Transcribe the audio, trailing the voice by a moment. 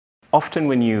often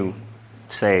when you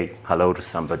say hello to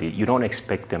somebody, you don't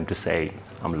expect them to say,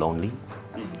 I'm lonely,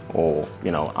 or,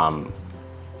 I'm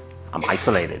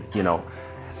isolated,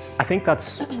 I think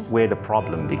that's where the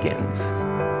problem begins.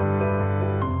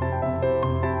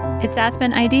 It's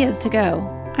Aspen Ideas to Go.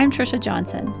 I'm Trisha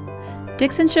Johnson.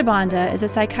 Dixon Shabanda is a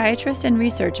psychiatrist and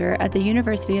researcher at the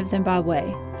University of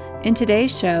Zimbabwe. In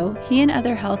today's show, he and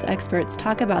other health experts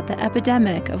talk about the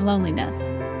epidemic of loneliness.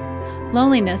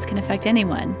 Loneliness can affect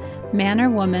anyone, man or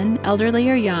woman, elderly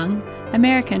or young,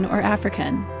 American or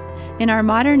African. In our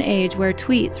modern age where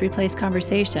tweets replace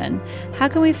conversation, how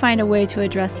can we find a way to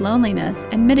address loneliness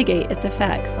and mitigate its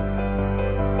effects?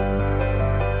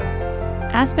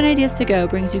 Aspen Ideas to Go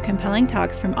brings you compelling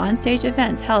talks from onstage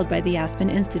events held by the Aspen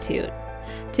Institute.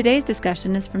 Today's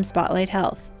discussion is from Spotlight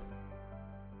Health.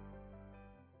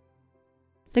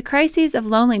 The crises of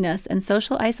loneliness and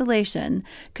social isolation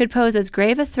could pose as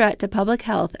grave a threat to public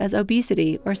health as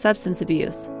obesity or substance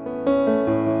abuse.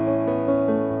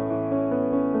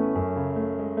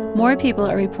 More people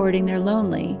are reporting they're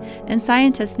lonely, and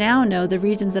scientists now know the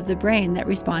regions of the brain that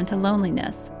respond to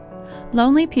loneliness.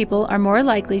 Lonely people are more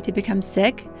likely to become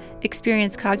sick,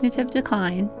 experience cognitive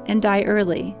decline, and die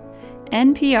early.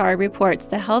 NPR reports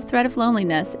the health threat of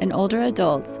loneliness in older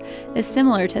adults is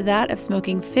similar to that of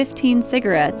smoking 15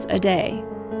 cigarettes a day.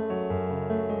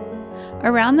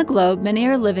 Around the globe, many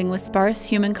are living with sparse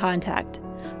human contact.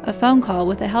 A phone call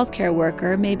with a healthcare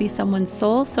worker may be someone's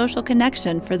sole social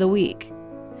connection for the week.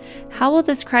 How will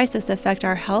this crisis affect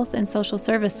our health and social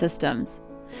service systems?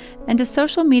 And does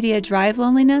social media drive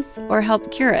loneliness or help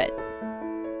cure it?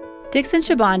 Dixon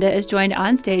Shabanda is joined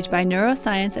on stage by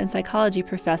neuroscience and psychology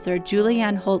professor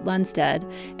Julianne Holt-Lundstedt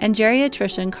and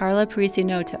geriatrician Carla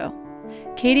Parisi-Noto.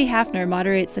 Katie Hafner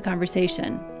moderates the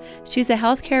conversation. She's a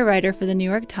healthcare writer for the New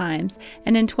York Times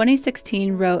and in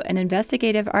 2016 wrote an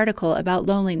investigative article about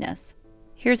loneliness.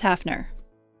 Here's Hafner.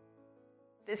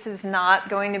 This is not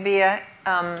going to be a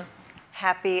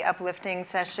happy, uplifting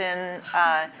session.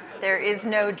 There is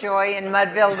no joy in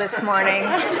Mudville this morning.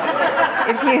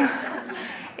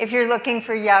 If you're looking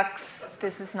for yucks,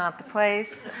 this is not the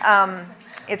place.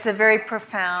 It's a very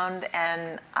profound,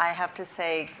 and I have to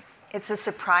say, it's a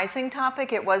surprising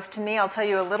topic. It was to me. I'll tell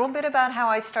you a little bit about how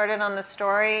I started on the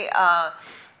story.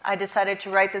 I decided to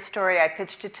write the story. I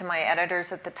pitched it to my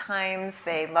editors at the Times.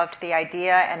 They loved the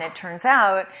idea, and it turns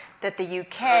out that the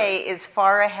UK is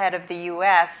far ahead of the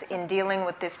US in dealing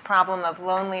with this problem of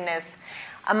loneliness.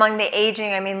 Among the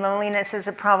aging, loneliness is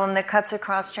a problem that cuts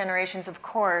across generations, of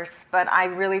course, but I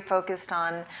really focused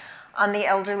on the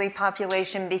elderly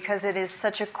population because it is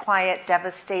such a quiet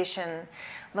devastation.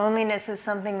 Loneliness is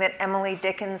something that Emily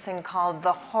Dickinson called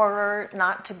the horror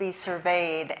not to be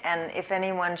surveyed, and if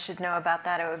anyone should know about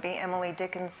that, it would be Emily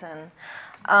Dickinson.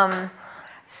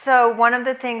 So one of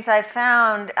the things I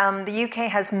found, the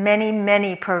UK has many,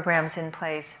 many programs in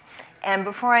place. And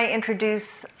before I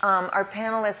introduce our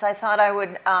panelists, I thought I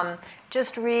would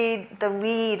just read the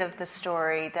lead of the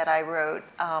story that I wrote.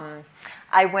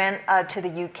 I went to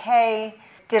the UK,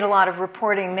 did a lot of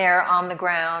reporting there on the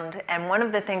ground, and one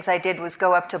of the things I did was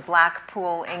go up to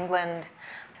Blackpool, England,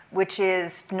 which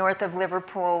is north of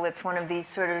Liverpool. It's one of these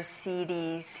sort of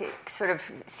seedy, sort of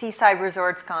seaside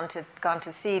resorts gone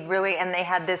to seed, really. And they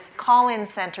had this call-in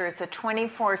center. It's a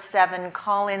 24/7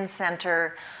 call-in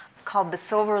center called the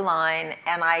Silver Line,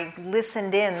 and I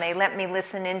listened in. They let me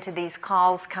listen into these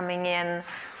calls coming in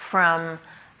from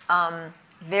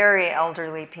very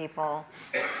elderly people,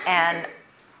 and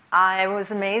I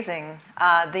was amazing.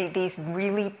 These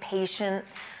really patient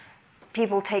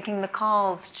people taking the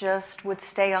calls just would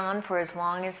stay on for as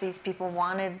long as these people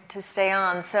wanted to stay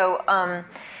on. So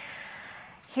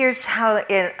here's how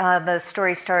the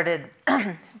story started.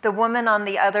 The woman on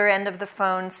the other end of the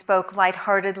phone spoke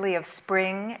lightheartedly of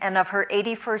spring and of her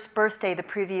 81st birthday the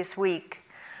previous week.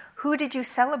 "Who did you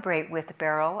celebrate with,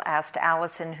 Beryl?" asked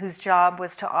Allison, whose job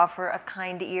was to offer a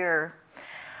kind ear.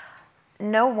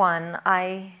 "No one.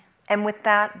 And with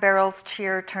that, Beryl's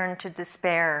cheer turned to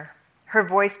despair. Her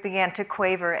voice began to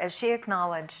quaver as she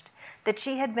acknowledged that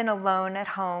she had been alone at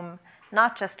home,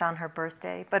 not just on her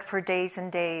birthday, but for days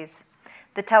and days.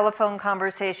 The telephone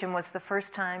conversation was the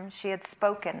first time she had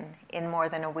spoken in more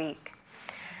than a week.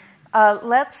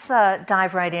 Let's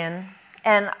dive right in.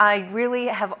 And I really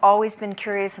have always been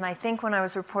curious, and I think when I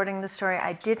was reporting the story,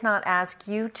 I did not ask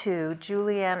you two,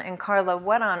 Julianne and Carla,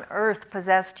 what on earth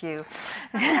possessed you,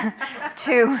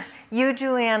 you,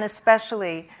 Julianne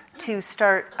especially, to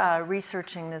start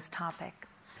researching this topic?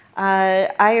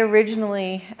 I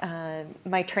originally,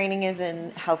 my training is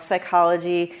in health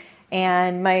psychology,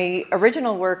 and my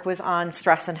original work was on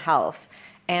stress and health.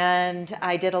 And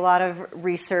I did a lot of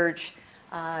research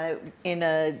in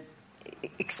a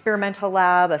experimental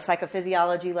lab, a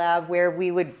psychophysiology lab, where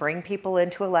we would bring people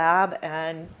into a lab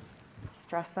and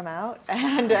stress them out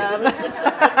and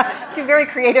do very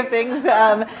creative things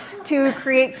to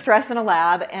create stress in a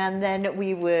lab. And then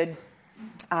we would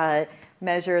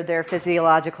measure their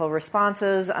physiological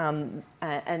responses. And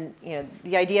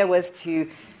the idea was to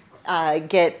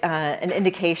get an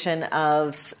indication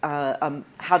of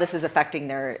how this is affecting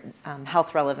their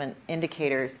health-relevant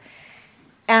indicators.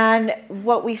 And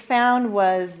what we found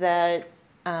was that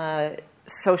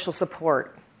social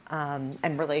support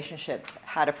and relationships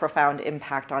had a profound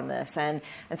impact on this. And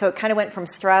so it kind of went from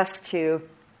stress to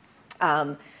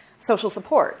social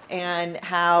support, and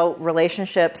how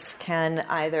relationships can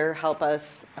either help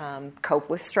us cope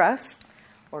with stress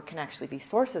or can actually be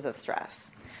sources of stress.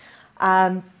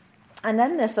 And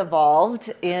then this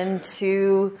evolved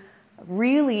into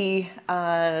really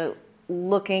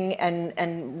looking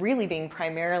and really being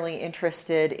primarily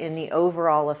interested in the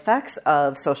overall effects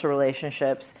of social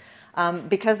relationships,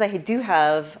 because they do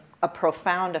have a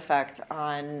profound effect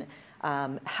on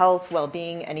health,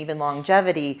 well-being, and even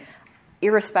longevity,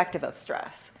 irrespective of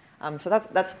stress. So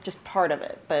that's just part of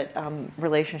it. But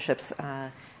relationships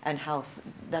and health,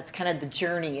 that's kind of the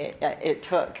journey it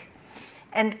took.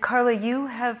 And Carla, you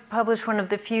have published one of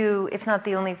the few, if not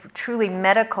the only, truly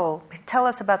medical. Tell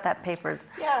us about that paper.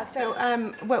 Yeah. So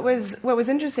what was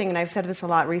interesting, and I've said this a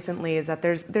lot recently, is that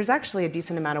there's actually a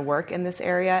decent amount of work in this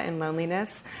area in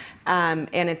loneliness, and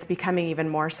it's becoming even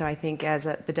more so, I think, as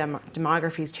the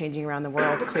demography is changing around the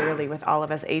world. Clearly, with all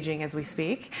of us aging as we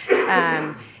speak.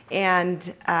 And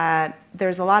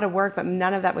there's a lot of work, but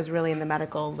none of that was really in the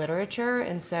medical literature.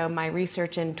 And so my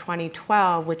research in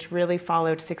 2012, which really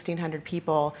followed 1,600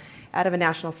 people out of a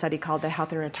national study called the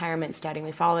Health and Retirement Study,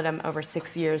 we followed them over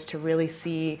 6 years to really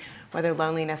see whether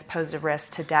loneliness posed a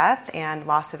risk to death and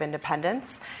loss of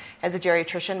independence. As a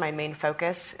geriatrician, my main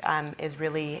focus is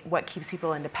really what keeps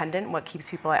people independent, what keeps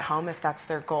people at home if that's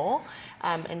their goal.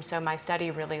 And so my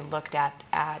study really looked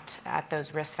at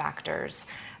those risk factors.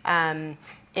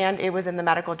 And it was in the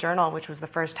medical journal, which was the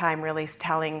first time really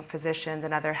telling physicians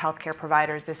and other healthcare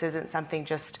providers this isn't something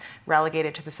just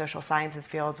relegated to the social sciences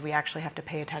fields. We actually have to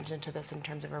pay attention to this in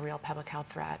terms of a real public health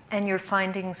threat. And your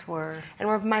findings were?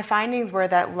 And my findings were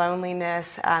that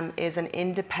loneliness is an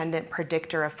independent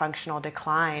predictor of functional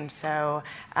decline. So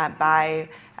by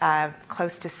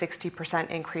close to 60%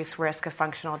 increased risk of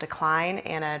functional decline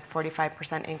and a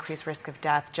 45% increased risk of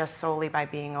death just solely by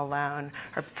being alone,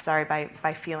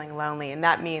 by feeling lonely. And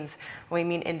that means, when we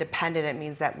mean independent, it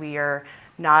means that we are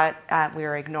not, we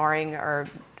are ignoring, or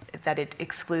that it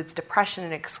excludes depression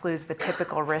and excludes the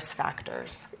typical risk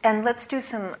factors. And let's do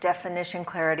some definition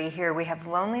clarity here. We have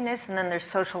loneliness, and then there's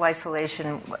social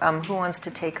isolation. Who wants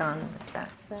to take on that?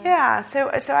 Yeah, so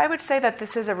I would say that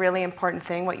this is a really important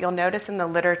thing. What you'll notice in the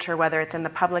literature, whether it's in the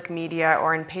public media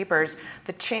or in papers,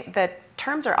 the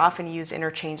terms are often used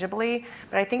interchangeably,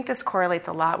 but I think this correlates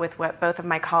a lot with what both of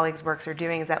my colleagues' works are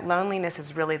doing, is that loneliness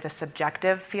is really the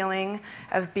subjective feeling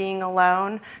of being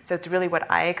alone. So it's really what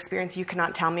I experience. You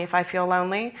cannot tell me if I feel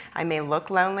lonely. I may look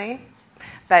lonely,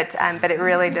 but it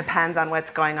really depends on what's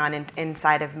going on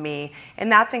inside of me.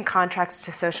 And that's in contrast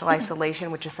to social isolation,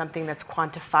 which is something that's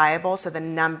quantifiable, so the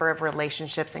number of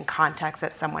relationships and contacts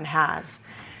that someone has.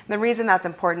 And the reason that's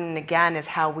important, again, is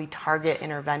how we target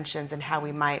interventions and how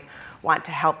we might want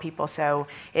to help people. So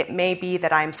it may be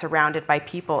that I'm surrounded by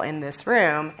people in this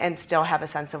room and still have a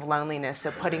sense of loneliness,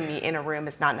 so putting me in a room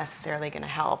is not necessarily going to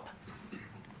help.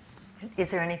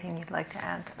 Is there anything you'd like to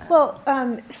add to that? Well,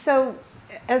 so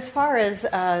as far as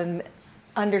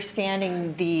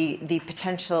understanding the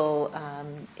potential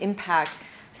impact,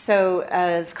 so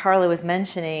as Carla was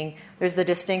mentioning, there's the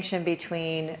distinction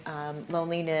between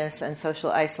loneliness and social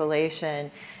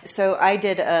isolation. So I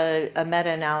did a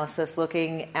meta-analysis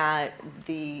looking at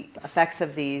the effects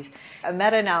of these. A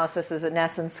meta-analysis is, in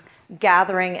essence,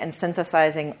 gathering and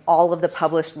synthesizing all of the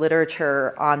published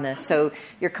literature on this. So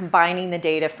you're combining the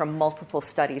data from multiple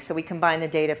studies. So we combined the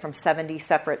data from 70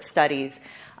 separate studies.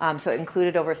 So it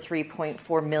included over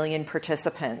 3.4 million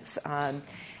participants.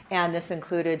 And this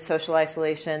included social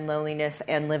isolation, loneliness,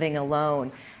 and living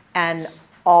alone. And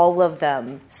all of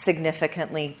them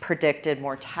significantly predicted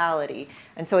mortality.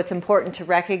 And so it's important to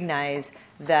recognize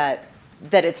that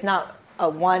it's not a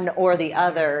one or the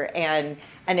other, and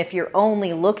if you're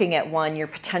only looking at one, you're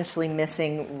potentially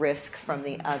missing risk from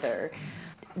the other.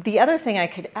 The other thing I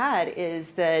could add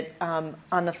is that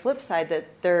on the flip side,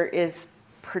 that there is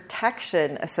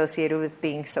protection associated with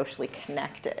being socially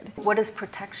connected. What does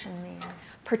protection mean?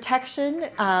 protection,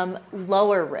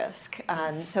 lower risk.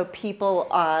 So people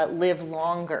live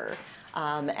longer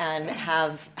and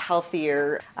have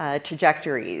healthier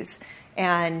trajectories.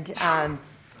 And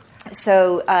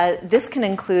so this can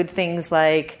include things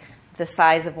like the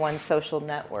size of one's social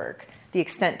network, the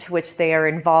extent to which they are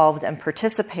involved and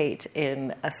participate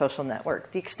in a social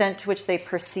network, the extent to which they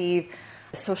perceive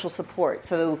social support.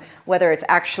 So whether it's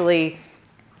actually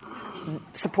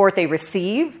support they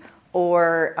receive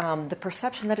or the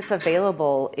perception that it's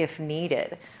available if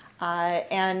needed.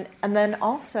 And then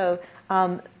also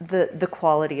the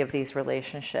quality of these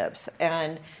relationships.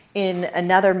 And in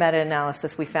another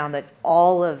meta-analysis, we found that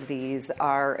all of these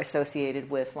are associated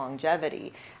with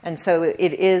longevity. And so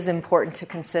it is important to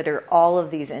consider all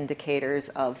of these indicators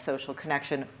of social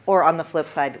connection, or on the flip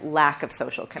side, lack of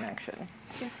social connection.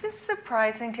 Is this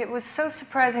surprising to, it was so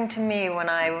surprising to me when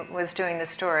I was doing the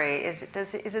story. Is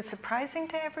it surprising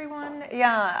to everyone?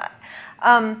 Yeah.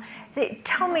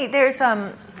 Tell me, there's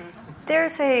a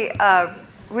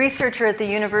researcher at the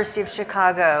University of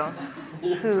Chicago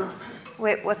who,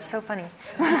 wait, what's so funny?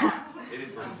 It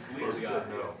is completely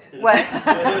unknown. What?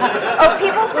 Oh,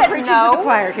 people said Preaching no. to the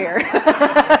choir here.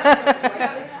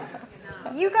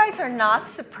 You guys are not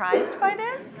surprised by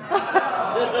this?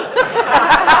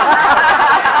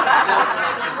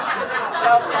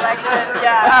 Self-selection.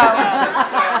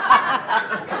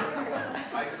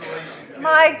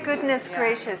 My goodness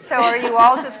gracious. So are you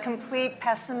all just complete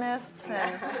pessimists?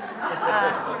 And,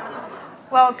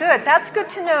 well, good. That's good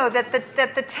to know that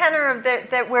the tenor of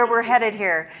that where we're headed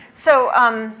here. So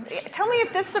tell me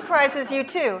if this surprises you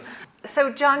too.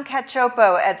 So John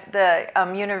Cacioppo at the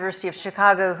University of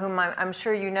Chicago, whom I'm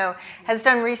sure you know, has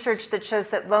done research that shows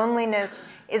that loneliness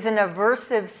is an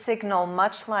aversive signal,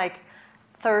 much like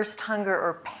thirst, hunger,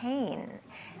 or pain,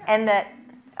 and that,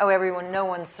 oh, everyone, no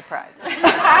one's surprised. Well,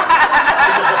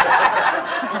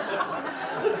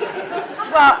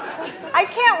 I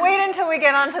can't wait until we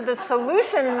get onto the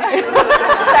solutions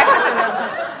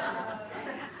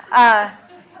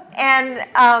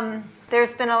section.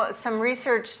 There's been some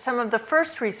research, some of the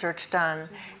first research done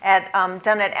at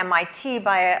MIT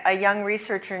by a young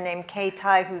researcher named Kay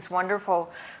Tai, who's wonderful,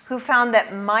 who found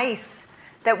that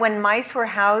when mice were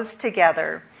housed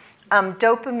together,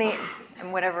 dopamine,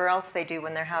 and whatever else they do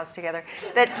when they're housed together,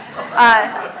 that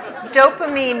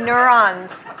dopamine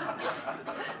neurons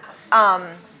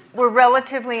were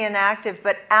relatively inactive,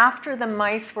 but after the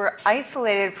mice were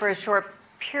isolated for a short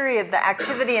period, the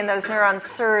activity in those neurons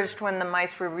surged when the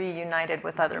mice were reunited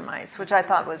with other mice, which I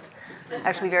thought was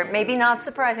actually maybe not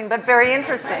surprising, but very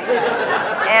interesting.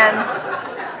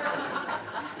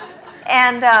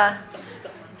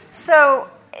 So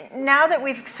now that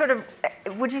we've sort of,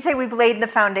 would you say we've laid the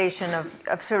foundation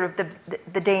of sort of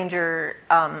the danger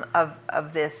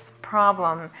of this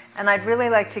problem? And I'd really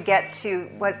like to get to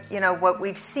what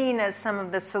we've seen as some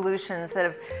of the solutions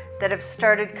that have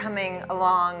started coming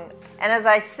along. And as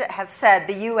I have said,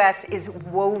 the U.S. is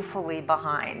woefully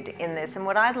behind in this. And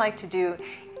what I'd like to do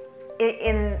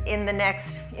in the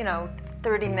next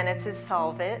 30 minutes is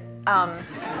solve it. And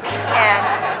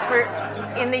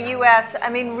in the U.S., I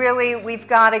mean, really, we've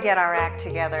got to get our act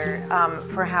together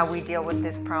for how we deal with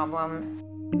this problem.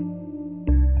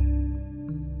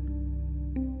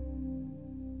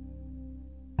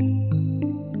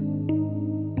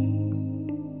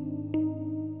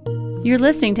 You're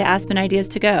listening to Aspen Ideas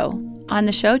to Go. On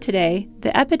the show today,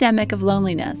 the epidemic of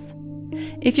loneliness.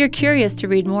 If you're curious to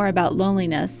read more about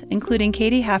loneliness, including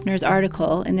Katie Hafner's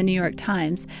article in the New York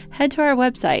Times, head to our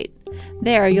website.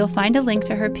 There, you'll find a link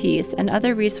to her piece and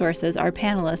other resources our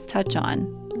panelists touch on.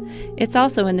 It's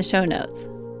also in the show notes.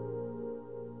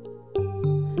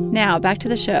 Now, back to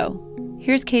the show.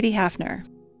 Here's Katie Hafner.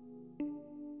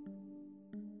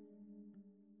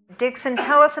 Dixon,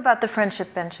 tell us about the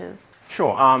friendship benches.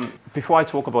 Sure. Before I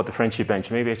talk about the friendship bench,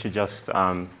 maybe I should just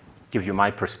give you my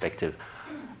perspective.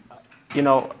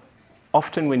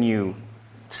 Often when you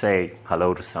say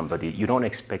hello to somebody, you don't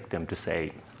expect them to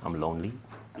say, I'm lonely,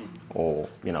 or,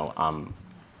 I'm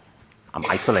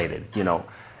isolated,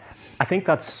 I think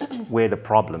that's where the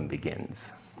problem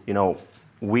begins.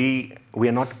 We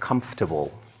are not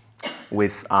comfortable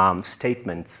with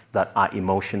statements that are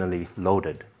emotionally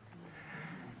loaded.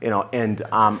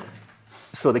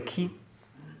 So the key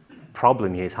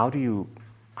problem here is how do you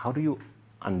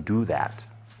undo that?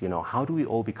 How do we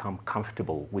all become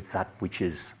comfortable with that which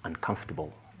is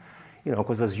uncomfortable?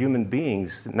 Because as human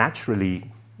beings, naturally,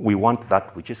 we want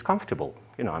that which is comfortable.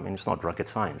 It's not rocket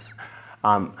science.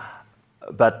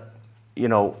 But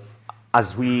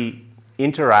as we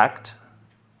interact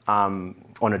on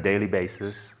a daily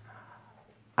basis,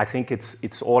 I think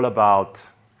it's all about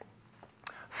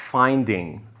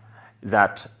finding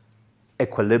that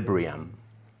equilibrium.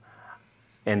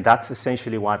 And that's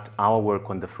essentially what our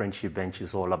work on the friendship bench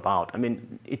is all about. I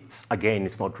mean,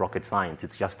 it's not rocket science.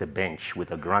 It's just a bench with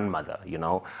a grandmother, you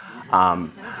know.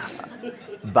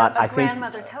 But I think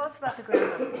grandmother. Tell us about the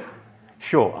grandmother.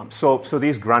 Sure. So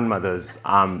these grandmothers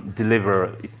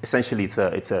deliver. Essentially, it's a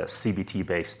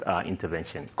CBT-based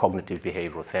intervention, cognitive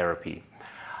behavioral therapy.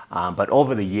 But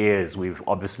over the years, we've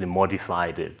obviously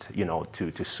modified it, you know,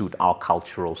 to suit our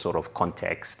cultural sort of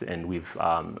context, and we've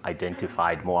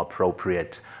identified more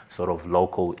appropriate sort of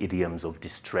local idioms of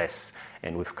distress,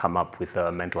 and we've come up with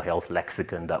a mental health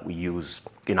lexicon that we use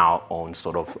in our own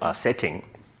sort of setting,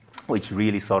 which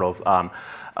really sort of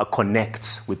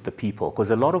connects with the people,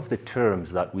 because a lot of the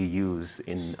terms that we use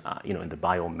in in the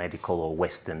biomedical or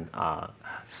Western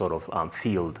sort of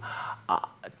field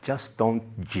just don't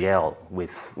gel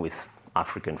with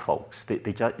African folks.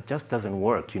 It just doesn't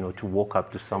work, you know, to walk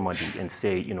up to somebody and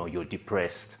say, you know, you're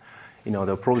depressed. You know,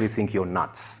 they'll probably think you're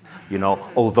nuts, you know,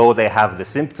 although they have the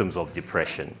symptoms of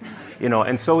depression, you know.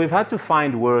 And so we've had to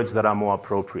find words that are more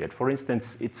appropriate. For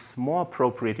instance, it's more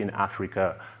appropriate in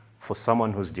Africa for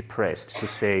someone who's depressed to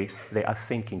say they are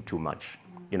thinking too much.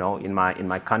 You know, in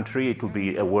my country, it would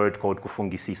be a word called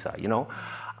kufungisisa, you know.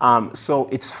 So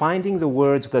it's finding the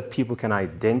words that people can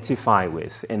identify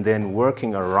with and then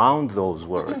working around those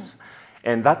words.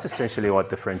 And that's essentially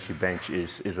what the Friendship Bench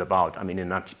is about. I mean,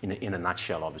 in a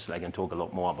nutshell, obviously. I can talk a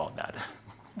lot more about that.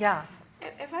 Yeah.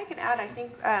 If I can add, I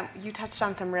think you touched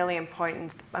on some really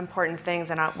important things,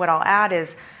 and what I'll add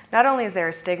is not only is there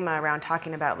a stigma around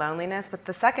talking about loneliness, but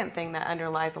the second thing that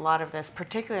underlies a lot of this,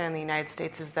 particularly in the United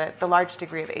States, is the large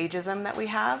degree of ageism that we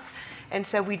have. And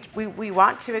so we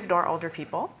want to ignore older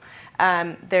people.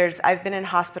 I've been in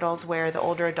hospitals where the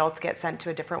older adults get sent to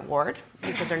a different ward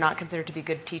because they're not considered to be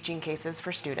good teaching cases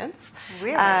for students.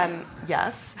 Really?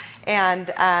 Yes.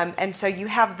 And so you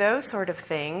have those sort of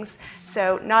things.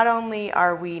 So not only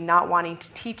are we not wanting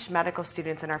to teach medical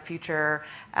students and our future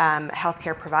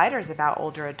healthcare providers about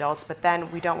older adults, but then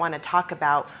we don't want to talk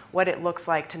about what it looks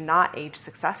like to not age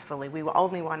successfully. We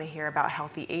only want to hear about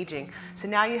healthy aging. So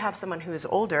now you have someone who is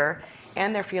older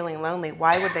and they're feeling lonely.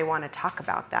 Why would they want to talk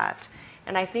about that?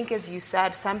 And I think, as you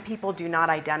said, some people do not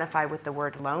identify with the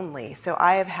word lonely. So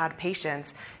I have had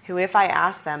patients who, if I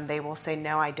ask them, they will say,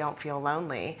 no, I don't feel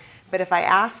lonely. But if I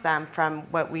ask them from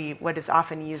what is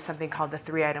often used, something called the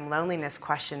 3-item loneliness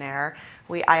questionnaire,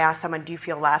 I ask someone, do you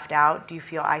feel left out? Do you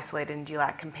feel isolated? And do you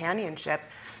lack companionship?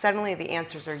 Suddenly the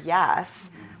answers are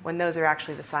yes, when those are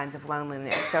actually the signs of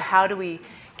loneliness. So how do we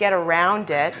get around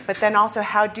it? But then also,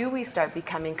 how do we start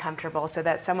becoming comfortable so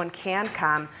that someone can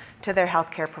come to their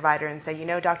healthcare provider and say, you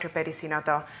know, Dr.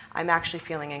 Pericinoto, I'm actually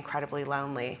feeling incredibly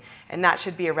lonely. And that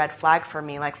should be a red flag for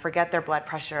me. Like, forget their blood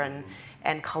pressure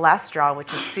and cholesterol,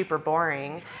 which is super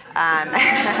boring. And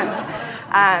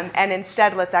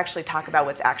instead, let's actually talk about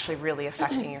what's actually really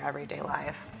affecting your everyday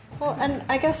life. Well, and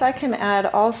I guess I can add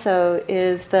also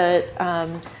is that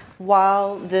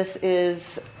while this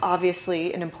is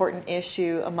obviously an important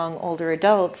issue among older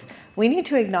adults, we need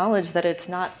to acknowledge that it's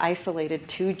not isolated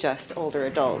to just older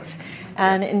adults.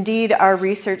 And indeed, our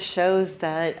research shows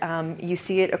that you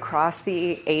see it across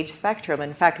the age spectrum.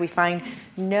 In fact, we find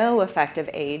no effect of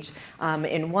age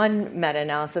in one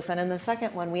meta-analysis, and in the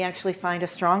second one, we actually find a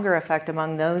stronger effect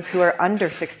among those who are under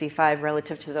 65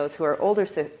 relative to those who are over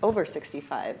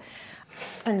 65.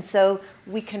 And so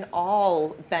we can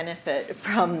all benefit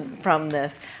from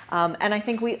this. And I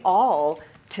think we all,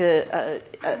 to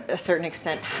a certain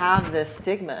extent, have this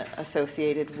stigma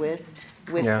associated with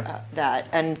that.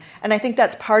 And I think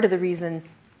that's part of the reason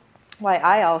why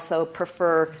I also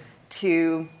prefer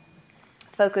to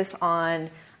focus on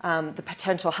the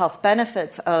potential health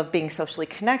benefits of being socially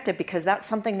connected, because that's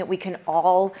something that we can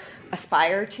all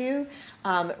aspire to,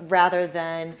 rather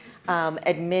than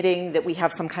admitting that we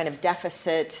have some kind of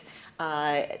deficit,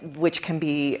 which can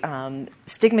be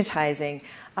stigmatizing.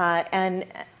 And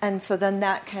so then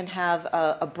that can have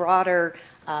a broader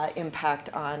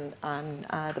impact on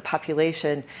the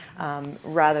population,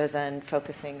 rather than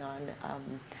focusing on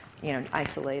an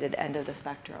isolated end of the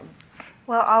spectrum.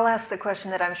 Well, I'll ask the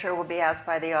question that I'm sure will be asked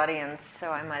by the audience,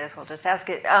 so I might as well just ask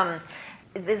it.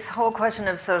 This whole question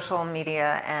of social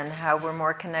media and how we're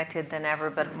more connected than ever,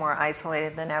 but more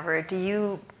isolated than ever. Do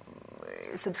you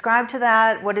subscribe to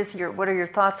that? What are your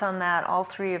thoughts on that? All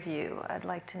three of you, I'd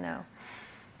like to know.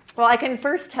 Well, I can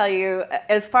first tell you,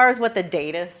 as far as what the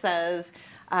data says,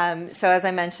 so as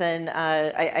I mentioned,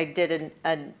 I did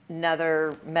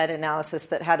another meta-analysis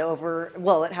that had it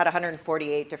had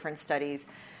 148 different studies.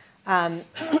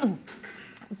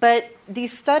 But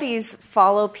these studies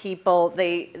follow people.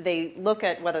 They look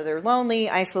at whether they're lonely,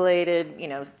 isolated,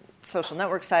 social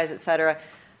network size, et cetera,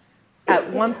 at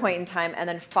one point in time, and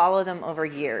then follow them over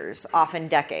years, often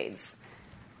decades.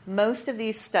 Most of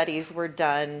these studies were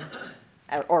done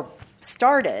or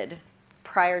started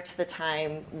prior to the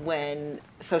time when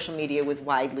social media was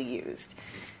widely used.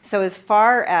 So as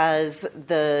far as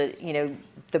the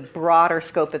broader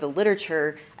scope of the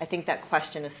literature, I think that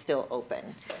question is still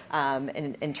open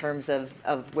in terms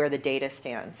of where the data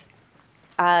stands.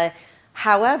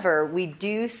 However, we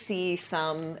do see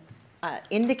some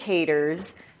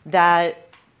indicators that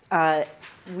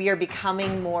we are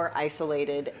becoming more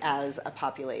isolated as a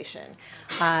population.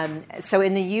 So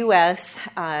in the US,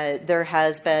 there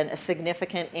has been a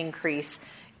significant increase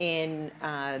in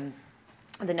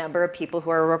the number of people who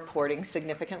are reporting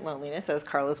significant loneliness, as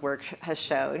Carla's work has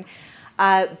shown.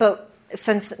 But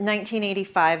since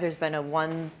 1985, there's been a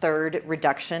 1/3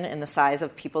 reduction in the size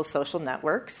of people's social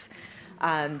networks.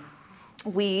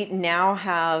 We now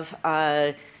have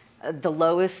the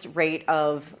lowest rate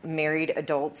of married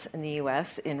adults in the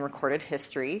US in recorded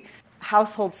history.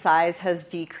 Household size has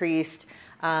decreased.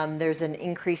 There's an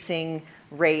increasing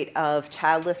rate of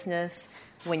childlessness.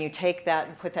 When you take that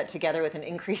and put that together with an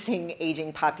increasing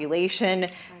aging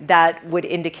population, that would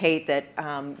indicate that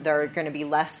there are going to be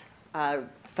less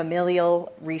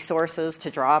familial resources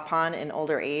to draw upon in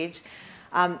older age.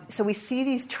 So we see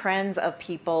these trends of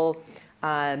people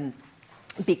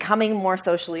becoming more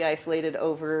socially isolated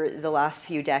over the last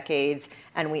few decades,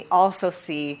 and we also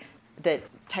see that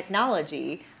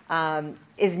technology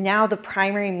is now the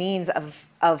primary means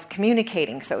of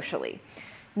communicating socially.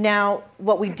 Now,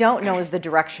 what we don't know is the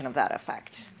direction of that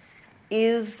effect.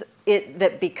 Is it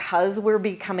that because we're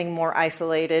becoming more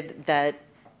isolated that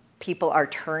people are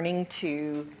turning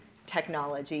to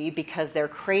technology because they're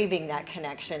craving that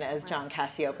connection, as John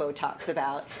Cacioppo talks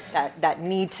about, that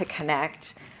need to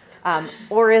connect?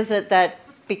 Or is it that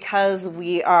because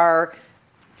we are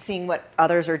seeing what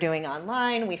others are doing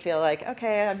online, we feel like,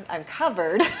 okay, I'm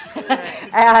covered,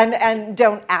 and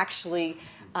don't actually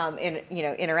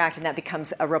interact, and that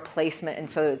becomes a replacement,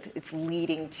 and so it's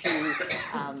leading to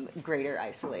greater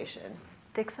isolation.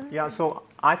 Dixon? Yeah, so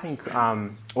I think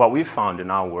what we've found in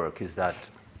our work is that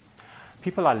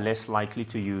people are less likely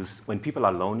to use, when people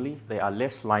are lonely, they are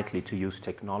less likely to use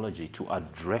technology to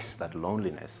address that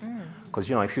loneliness.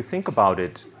 Because, if you think about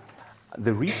it,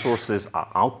 the resources are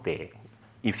out there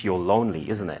if you're lonely,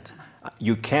 isn't it?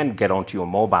 You can get onto your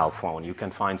mobile phone, you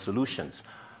can find solutions.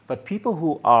 But people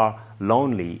who are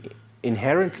lonely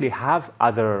inherently have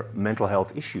other mental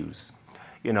health issues.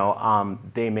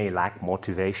 They may lack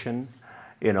motivation,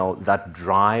 that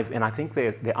drive. And I think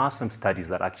there are some studies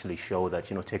that actually show that,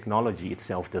 technology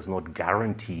itself does not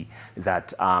guarantee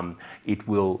that it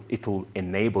will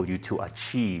enable you to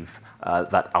achieve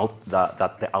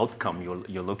the outcome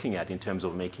you're looking at in terms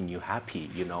of making you happy,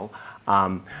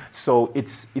 So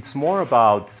it's more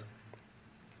about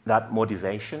that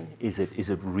motivation. Is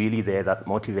it really there, that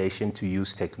motivation to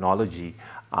use technology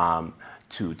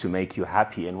to make you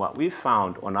happy? And what we've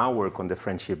found on our work on the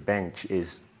Friendship Bench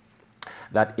is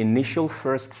that initial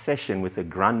first session with a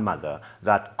grandmother,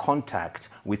 that contact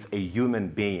with a human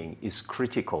being is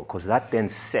critical, because that then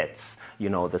sets,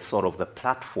 the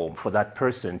platform for that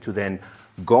person to then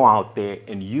go out there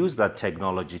and use that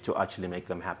technology to actually make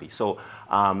them happy. So,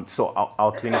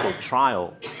 our clinical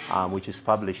trial, which is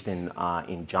published in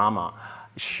JAMA,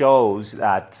 shows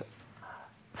that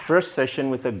first session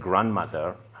with a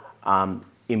grandmother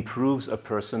improves a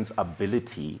person's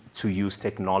ability to use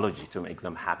technology to make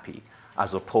them happy,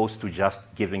 as opposed to just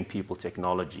giving people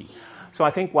technology. So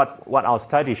I think what our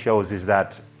study shows is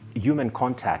that human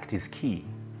contact is key.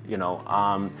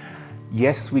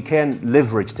 Yes, we can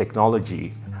leverage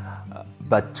technology,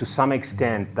 but to some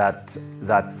extent that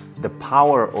the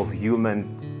power of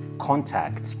human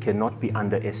contact cannot be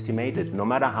underestimated, no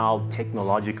matter how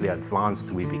technologically advanced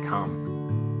we become.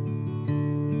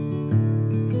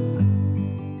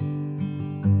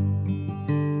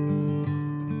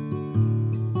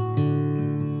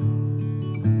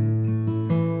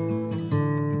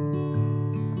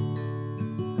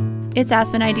 It's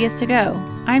Aspen Ideas to Go.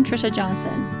 I'm Trisha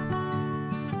Johnson.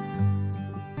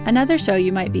 Another show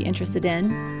you might be interested in,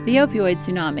 the opioid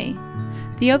tsunami.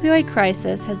 The opioid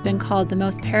crisis has been called the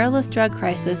most perilous drug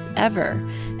crisis ever,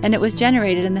 and it was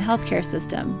generated in the healthcare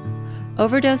system.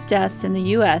 Overdose deaths in the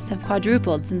U.S. have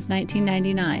quadrupled since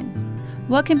 1999.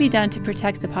 What can be done to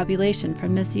protect the population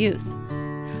from misuse?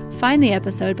 Find the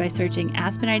episode by searching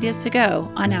Aspen Ideas to Go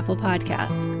on Apple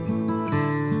Podcasts.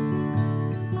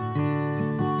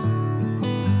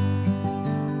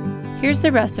 Here's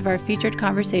the rest of our featured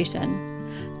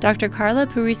conversation. Dr. Carla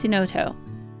Purisinoto.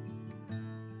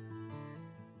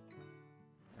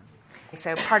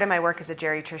 So part of my work as a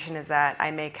geriatrician is that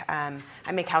I make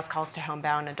house calls to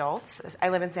homebound adults. I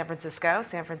live in San Francisco.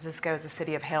 San Francisco is a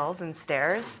city of hills and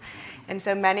stairs. And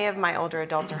so many of my older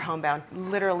adults are homebound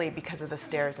literally because of the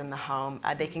stairs in the home.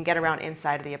 They can get around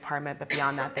inside of the apartment, but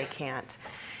beyond that they can't.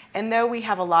 And though we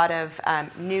have a lot of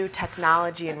new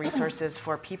technology and resources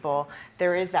for people,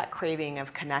 there is that craving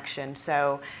of connection.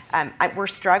 So we're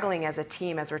struggling as a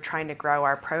team as we're trying to grow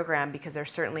our program because there's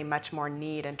certainly much more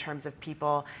need in terms of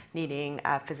people needing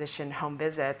physician home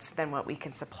visits than what we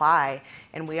can supply.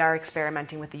 And we are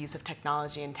experimenting with the use of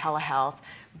technology and telehealth.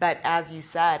 But as you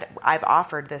said, I've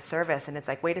offered this service, and it's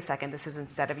like, wait a second, this is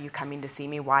instead of you coming to see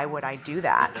me, why would I do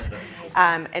that?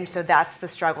 And so that's the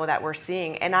struggle that we're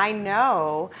seeing. And I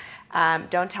know,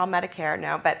 don't tell Medicare,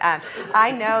 no, but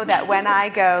I know that when I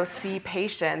go see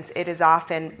patients, it is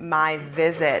often my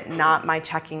visit, not my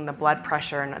checking the blood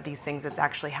pressure and these things that's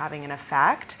actually having an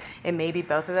effect. It may be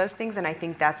both of those things, and I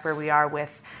think that's where we are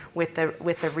with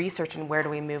the research and where do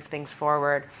we move things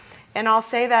forward. And I'll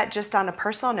say that just on a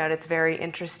personal note, it's very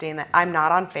interesting that I'm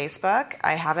not on Facebook.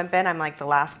 I haven't been. I'm like the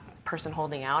last person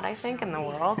holding out, I think, in the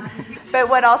world. But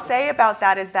what I'll say about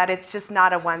that is that it's just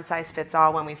not a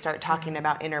one-size-fits-all when we start talking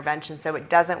about intervention. So it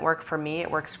doesn't work for me.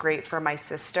 It works great for my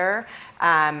sister.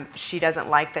 She doesn't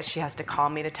like that she has to call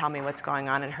me to tell me what's going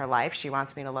on in her life. She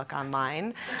wants me to look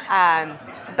online.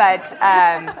 But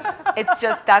it's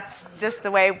just, that's just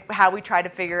the way how we try to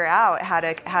figure out how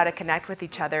to connect with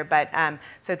each other. But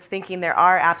so it's thinking there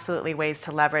are absolutely ways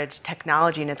to leverage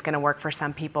technology, and it's going to work for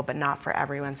some people, but not for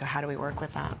everyone. So how do we work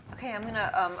with that? Okay, I'm going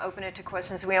to open it to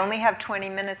questions. We only have 20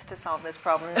 minutes to solve this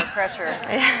problem. No pressure.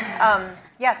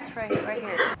 Yes, right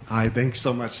here. Hi, thanks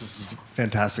so much. This is a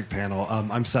fantastic panel.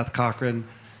 I'm Seth Cochran,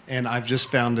 and I've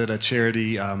just founded a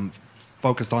charity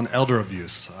focused on elder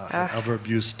abuse,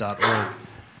 elderabuse.org.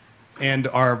 And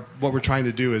what we're trying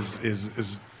to do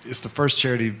is the first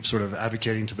charity sort of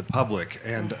advocating to the public.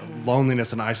 And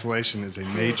loneliness and isolation is a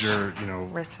major,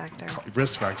 risk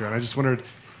factor. And I just wondered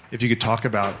if you could talk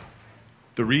about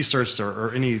the research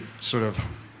or any sort of,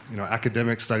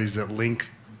 academic studies that link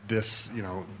this,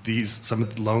 some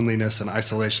loneliness and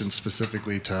isolation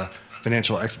specifically to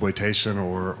financial exploitation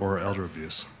or elder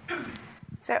abuse.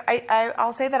 So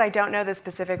I'll say that I don't know the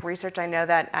specific research. I know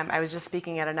that I was just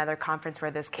speaking at another conference where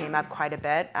this came up quite a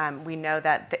bit. We know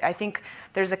that I think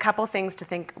there's a couple ways to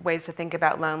think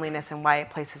about loneliness and why it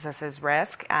places us as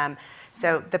risk.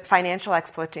 So the financial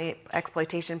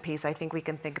exploitation piece, I think we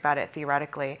can think about it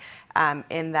theoretically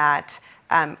in that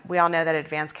we all know that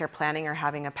advanced care planning or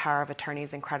having a power of attorney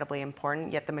is incredibly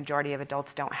important, yet the majority of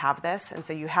adults don't have this. And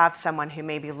so you have someone who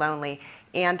may be lonely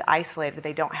and isolated,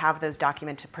 they don't have those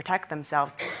documents to protect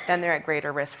themselves, then they're at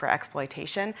greater risk for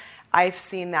exploitation. I've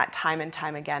seen that time and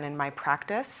time again in my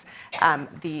practice.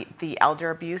 The elder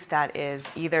abuse that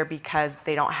is either because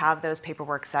they don't have those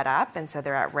paperwork set up and so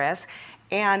they're at risk,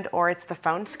 or it's the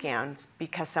phone scams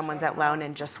because someone's at loan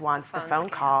and just wants the phone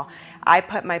call. I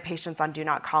put my patients on do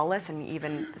not call lists, and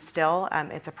even still,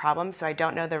 it's a problem. So I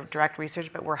don't know the direct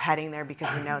research, but we're heading there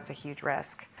because we know it's a huge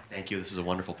risk. Thank you. This is a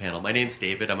wonderful panel. My name's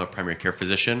David. I'm a primary care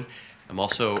physician. I'm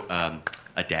also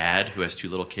a dad who has 2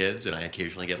 little kids, and I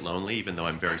occasionally get lonely, even though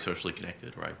I'm very socially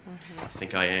connected, or I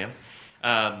think I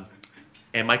am.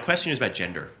 And my question is about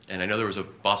gender. And I know there was a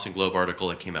Boston Globe article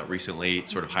that came out recently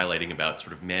sort of highlighting about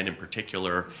sort of men in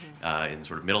particular in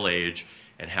sort of middle age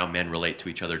and how men relate to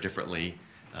each other differently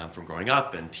from growing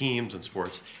up and teams and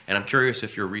sports. And I'm curious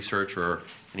if your research or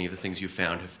any of the things you've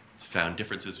found have found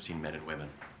differences between men and women.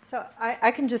 So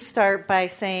I can just start by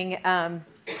saying,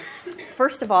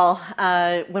 first of all,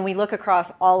 when we look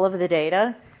across all of the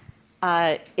data,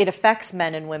 it affects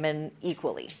men and women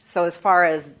equally. So as far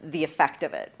as the effect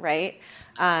of it, right?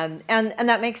 And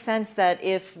that makes sense that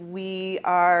if we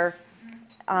are,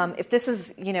 if this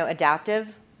is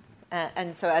adaptive,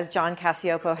 and so as John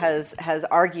Cacioppo has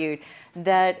argued,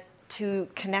 that to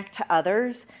connect to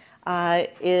others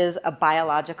is a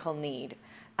biological need.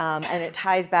 And it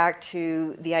ties back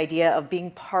to the idea of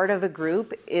being part of a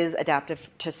group is adaptive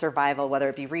to survival, whether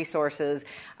it be resources,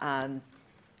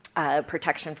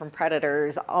 protection from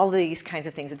predators, all these kinds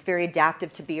of things. It's very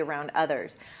adaptive to be around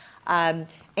others.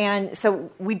 And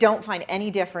so we don't find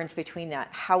any difference between that.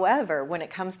 However, when it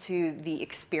comes to the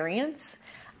experience,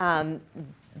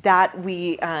 that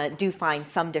we do find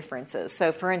some differences.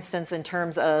 So for instance, in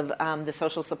terms of the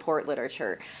social support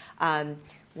literature,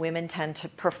 women tend to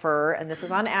prefer, and this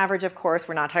is on average, of course,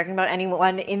 we're not talking about any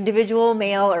one individual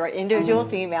male or individual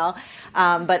female,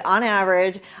 but on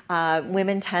average,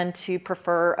 women tend to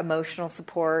prefer emotional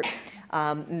support.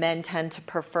 Men tend to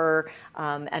prefer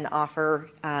and offer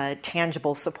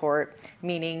tangible support,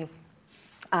 meaning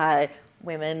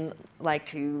women like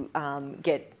to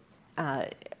get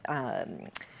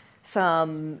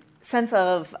some sense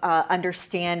of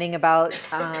understanding about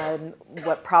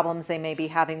what problems they may be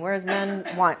having, whereas men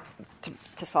want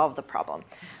to solve the problem.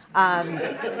 And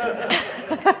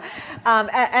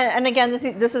again,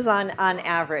 this is on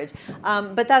average,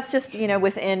 but that's just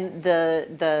within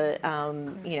the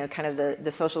kind of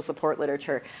the social support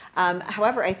literature.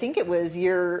 However, I think it was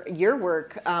your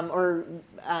work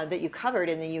that you covered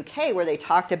in the UK where they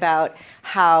talked about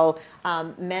how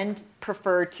men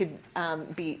prefer to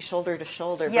be shoulder to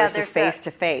shoulder versus face to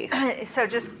face. So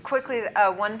just quickly,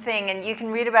 one thing, and you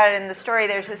can read about it in the story.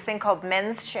 There's this thing called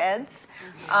men's sheds,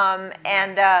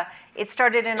 and it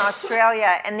started in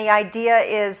Australia, and the idea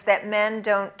is that men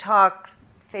don't talk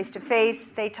face to face.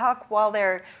 They talk while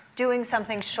they're doing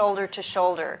something shoulder to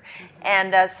shoulder.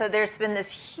 And so there's been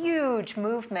this huge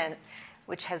movement,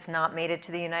 which has not made it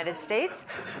to the United States,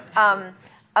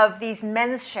 of these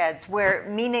men's sheds,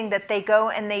 meaning that they go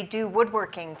and they do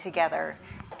woodworking together.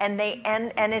 And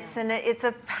it's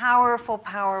a powerful,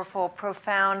 powerful,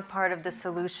 profound part of the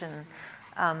solution,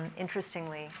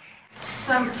 interestingly.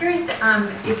 So I'm curious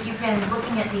if you've been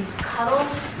looking at these cuddle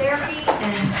therapy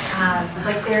and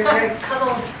like they're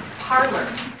cuddle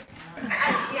parlors. I'm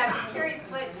just curious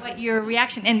what your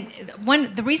reaction. And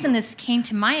the reason this came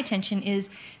to my attention is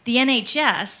the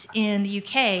NHS in the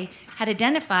UK had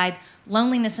identified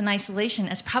loneliness and isolation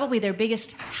as probably their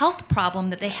biggest health problem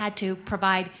that they had to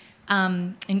provide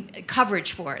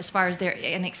coverage for as far as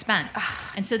an expense.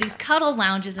 And so these cuddle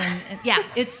lounges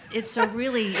it's a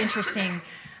really interesting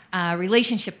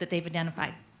relationship that they've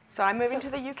identified. So I'm moving to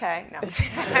the UK. No.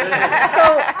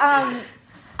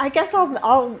 I guess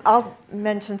I'll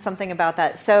mention something about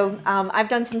that. So I've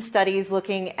done some studies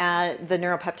looking at the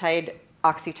neuropeptide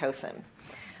oxytocin.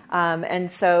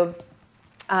 And so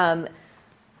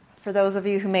for those of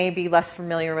you who may be less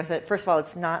familiar with it, first of all,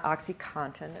 it's not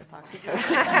OxyContin, it's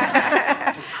oxytocin.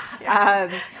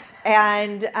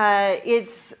 And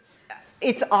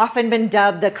it's often been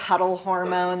dubbed the cuddle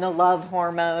hormone, the love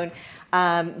hormone.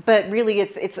 But really,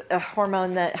 it's a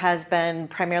hormone that has been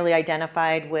primarily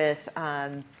identified with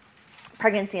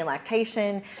pregnancy and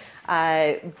lactation,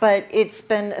 but it's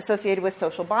been associated with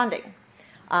social bonding,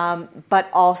 but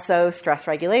also stress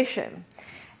regulation.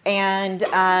 And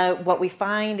what we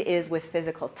find is with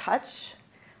physical touch,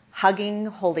 hugging,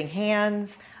 holding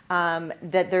hands,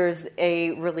 that there's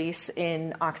a release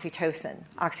in oxytocin.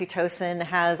 Oxytocin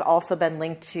has also been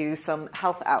linked to some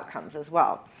health outcomes as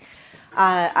well.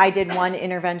 I did one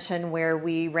intervention where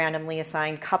we randomly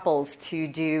assigned couples to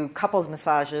do couples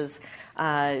massages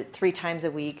 3 times a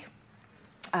week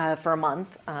for a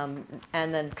month, and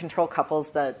then control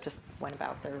couples that just went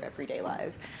about their everyday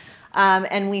lives.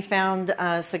 And we found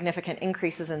significant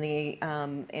increases in the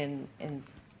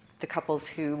couples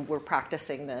who were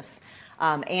practicing this,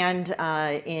 and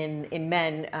in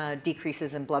men,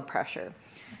 decreases in blood pressure.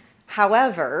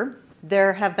 However,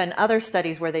 there have been other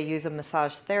studies where they use a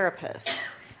massage therapist,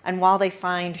 and while they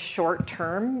find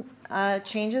short-term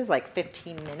changes, like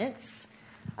 15 minutes,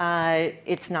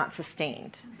 it's not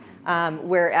sustained.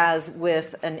 Whereas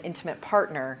with an intimate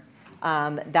partner,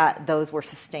 that those were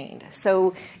sustained.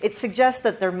 So it suggests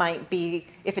that there might be,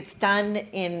 if it's done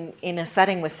in a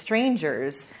setting with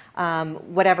strangers,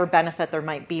 whatever benefit there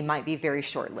might be very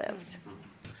short-lived.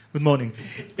 Good morning.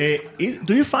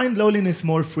 Do you find loneliness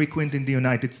more frequent in the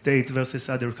United States versus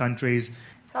other countries?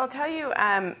 So I'll tell you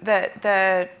that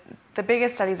the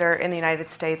biggest studies are in the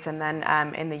United States and then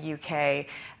in the UK.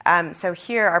 So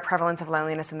here, our prevalence of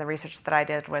loneliness in the research that I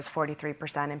did was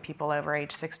 43% in people over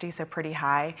age 60, so pretty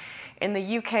high. In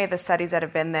the UK, the studies that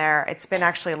have been there, it's been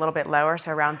actually a little bit lower, so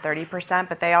around 30%,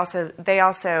 but they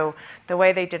also, the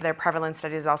way they did their prevalence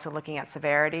studies is also looking at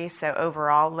severity, so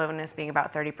overall loneliness being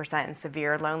about 30% and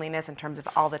severe loneliness in terms of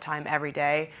all the time, every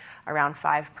day, around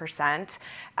 5%.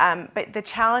 But the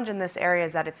challenge in this area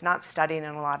is that it's not studied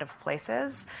in a lot of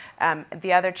places.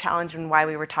 The other challenge and why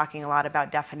we were talking a lot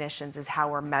about definitions is how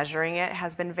we're measuring it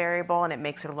has been variable, and it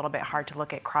makes it a little bit hard to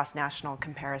look at cross-national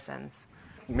comparisons.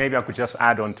 Maybe I could just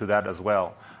add on to that as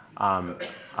well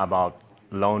about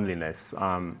loneliness.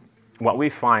 What we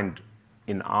find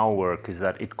in our work is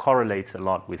that it correlates a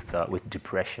lot with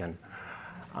depression.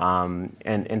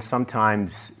 And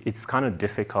sometimes it's kind of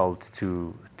difficult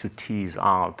to tease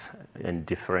out and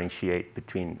differentiate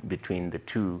between the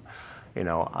two.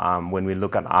 When we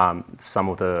look at some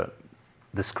of the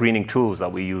screening tools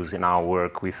that we use in our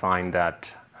work, we find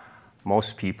that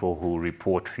most people who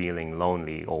report feeling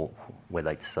lonely, or whether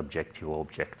it's subjective or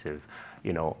objective,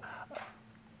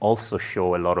 also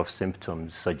show a lot of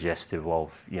symptoms suggestive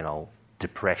of,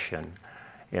 depression,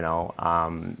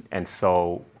 and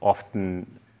so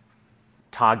often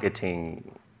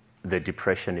targeting the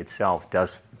depression itself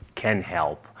can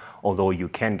help, although you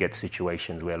can get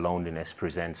situations where loneliness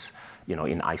presents,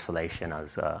 in isolation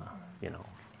as,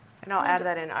 And I'll add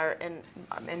that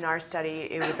in our study,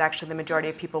 it was actually the majority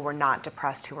of people were not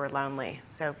depressed who were lonely.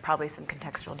 So probably some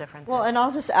contextual differences. Well, and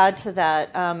I'll just add to that,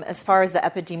 as far as the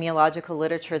epidemiological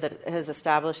literature that has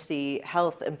established the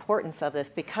health importance of this,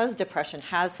 because depression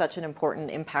has such an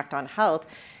important impact on health,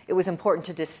 it was important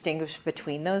to distinguish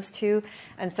between those two.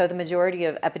 And so the majority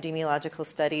of epidemiological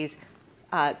studies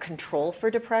control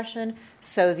for depression.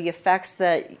 So the effects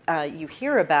that you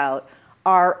hear about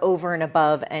are over and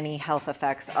above any health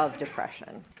effects of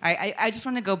depression. I just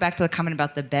want to go back to the comment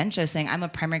about the bench. I was saying I'm a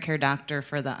primary care doctor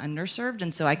for the underserved,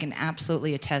 and so I can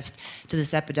absolutely attest to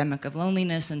this epidemic of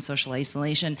loneliness and social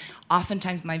isolation.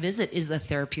 Oftentimes my visit is a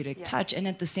therapeutic touch, and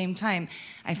at the same time,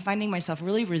 I'm finding myself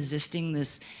really resisting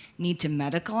this need to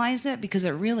medicalize it because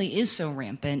it really is so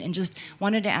rampant. And just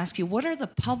wanted to ask you, what are the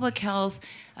public health,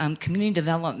 community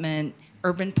development,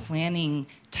 urban planning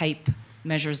type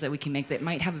measures that we can make that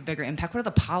might have a bigger impact? What are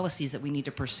the policies that we need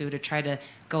to pursue to try to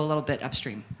go a little bit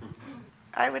upstream?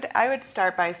 I would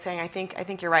start by saying I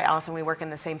think you're right, Allison. We work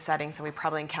in the same setting, so we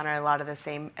probably encounter a lot of the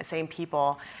same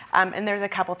people. And there's a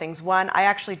couple things. One, I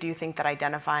actually do think that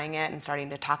identifying it and starting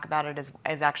to talk about it is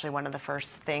actually one of the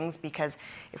first things, because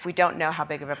if we don't know how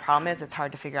big of a problem it is, it's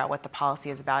hard to figure out what the policy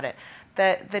is about it.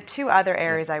 The two other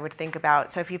areas I would think about,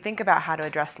 so if you think about how to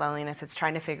address loneliness, it's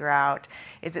trying to figure out,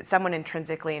 is it someone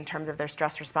intrinsically in terms of their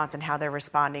stress response and how they're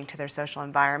responding to their social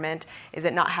environment? Is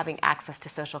it not having access to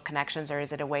social connections, or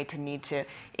is it a way to need to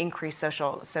increase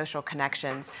social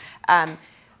connections?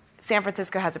 San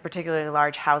Francisco has a particularly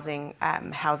large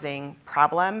housing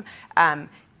problem.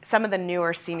 Some of the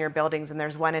newer senior buildings, and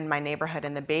there's one in my neighborhood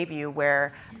in the Bayview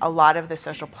where a lot of the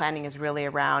social planning is really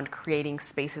around creating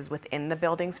spaces within the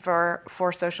buildings for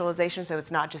socialization. So it's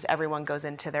not just everyone goes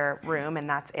into their room and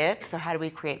that's it. So how do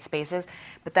we create spaces?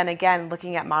 But then again,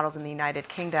 looking at models in the United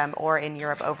Kingdom or in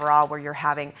Europe overall where you're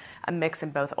having a mix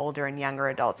in both older and younger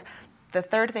adults. The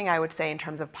third thing I would say in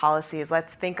terms of policy is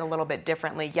let's think a little bit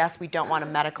differently. Yes, we don't want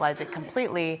to medicalize it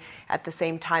completely. At the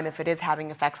same time, if it is having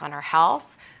effects on our health,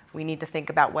 we need to think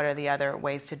about what are the other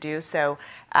ways to do. So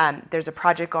there's a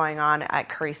project going on at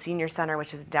Curry Senior Center,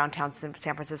 which is downtown San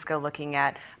Francisco, looking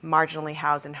at marginally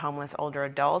housed and homeless older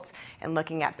adults and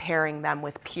looking at pairing them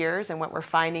with peers. And what we're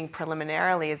finding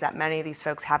preliminarily is that many of these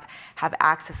folks have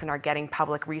access and are getting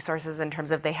public resources in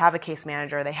terms of they have a case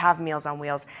manager, they have Meals on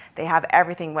Wheels, they have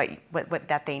everything what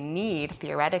that they need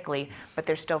theoretically, but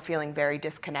they're still feeling very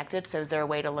disconnected. So is there a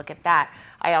way to look at that?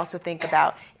 I also think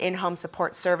about in-home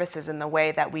support services, and the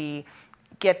way that we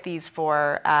get these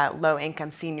for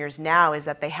low-income seniors now is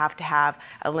that they have to have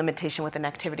a limitation with an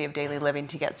activity of daily living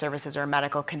to get services or a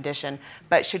medical condition.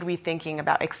 But should we be thinking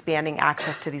about expanding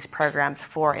access to these programs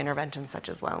for interventions such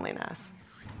as loneliness?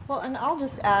 Well, and I'll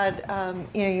just add,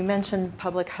 you mentioned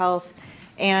public health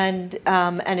and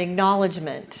an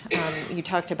acknowledgement. You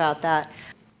talked about that.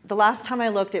 The last time I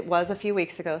looked, it was a few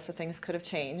weeks ago, so things could have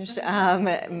changed,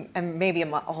 and maybe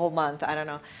a whole month, I don't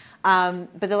know.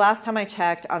 But the last time I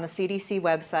checked on the CDC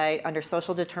website under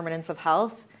social determinants of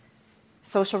health,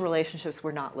 social relationships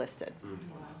were not listed.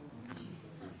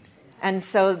 And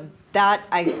so that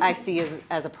I see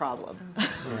as a problem.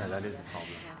 Yeah, that is a problem.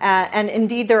 And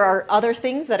indeed, there are other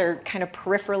things that are kind of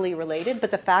peripherally related,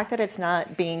 but the fact that it's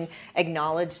not being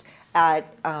acknowledged at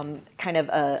kind of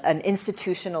an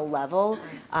institutional level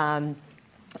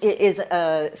is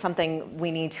something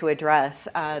we need to address.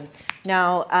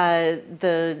 Now,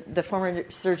 the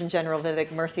former Surgeon General Vivek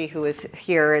Murthy, who was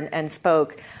here and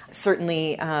spoke,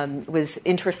 certainly was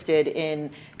interested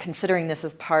in considering this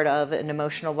as part of an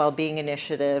emotional well-being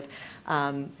initiative,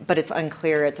 but it's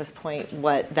unclear at this point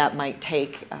what that might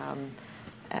take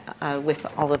with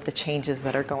all of the changes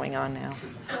that are going on now.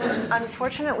 So,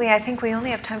 unfortunately, I think we only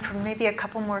have time for maybe a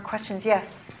couple more questions.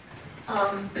 Yes?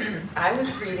 I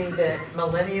was reading that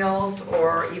millennials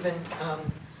or even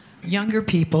younger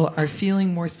people are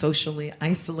feeling more socially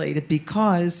isolated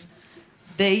because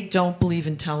they don't believe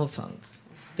in telephones.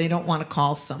 They don't want to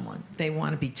call someone. They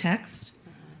want to be text.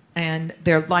 And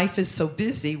their life is so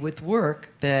busy with work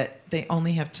that they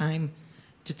only have time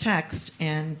to text,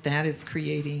 and that is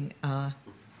creating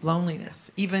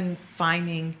loneliness. Even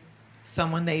finding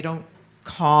someone they don't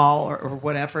call or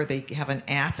whatever. They have an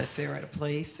app if they're at a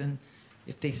place, and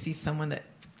if they see someone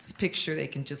that's picture, they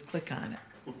can just click on it.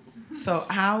 So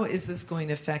how is this going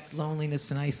to affect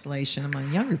loneliness and isolation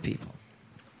among younger people?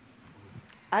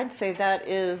 I'd say that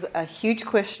is a huge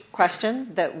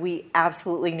question that we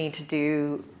absolutely need to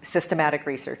do systematic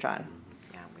research on.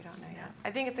 Yeah, we don't know yet.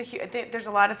 I think there's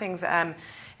a lot of things. I'm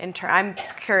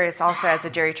curious also as a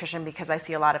geriatrician because I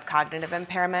see a lot of cognitive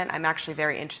impairment. I'm actually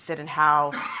very interested in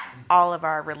how all of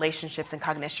our relationships and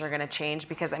cognition are going to change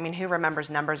because, I mean, who remembers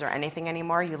numbers or anything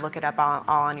anymore? You look it up all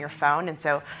on your phone. And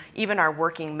so even our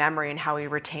working memory and how we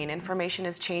retain information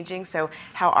is changing. So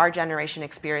how our generation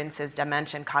experiences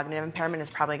dementia and cognitive impairment is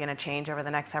probably going to change over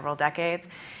the next several decades.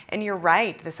 And you're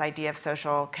right, this idea of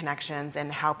social connections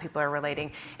and how people are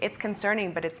relating, it's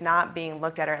concerning, but it's not being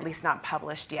looked at or at least not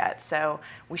published yet. So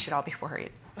we should all be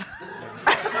worried.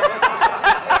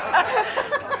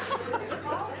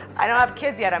 I don't have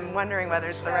kids yet. I'm wondering whether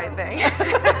it's the right thing.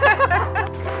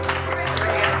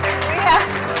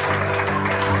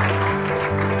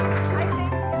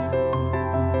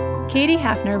 Katie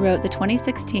Hafner wrote the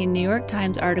 2016 New York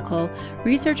Times article,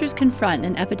 Researchers Confront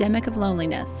an Epidemic of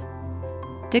Loneliness.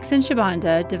 Dixon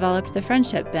Shabanda developed the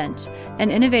Friendship Bench,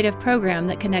 an innovative program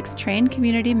that connects trained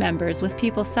community members with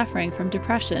people suffering from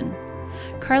depression.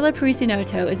 Carla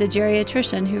Parisi-Noto is a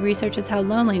geriatrician who researches how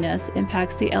loneliness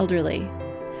impacts the elderly.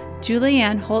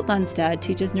 Julianne Holt-Lundstad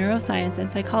teaches neuroscience and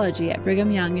psychology at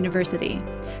Brigham Young University.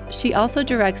 She also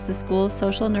directs the school's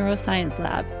social neuroscience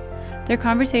lab. Their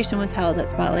conversation was held at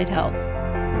Spotlight Health.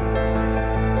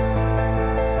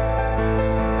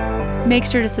 Make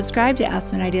sure to subscribe to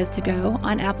Aspen Ideas to Go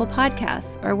on Apple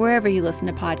Podcasts or wherever you listen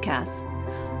to podcasts.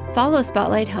 Follow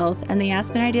Spotlight Health and the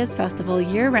Aspen Ideas Festival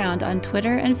year-round on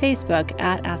Twitter and Facebook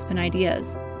at Aspen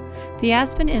Ideas. The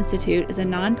Aspen Institute is a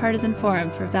nonpartisan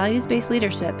forum for values-based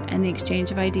leadership and the exchange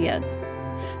of ideas.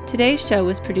 Today's show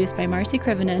was produced by Marcy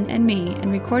Krivonen and me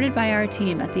and recorded by our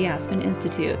team at the Aspen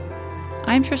Institute.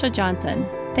 I'm Trisha Johnson.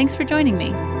 Thanks for joining me.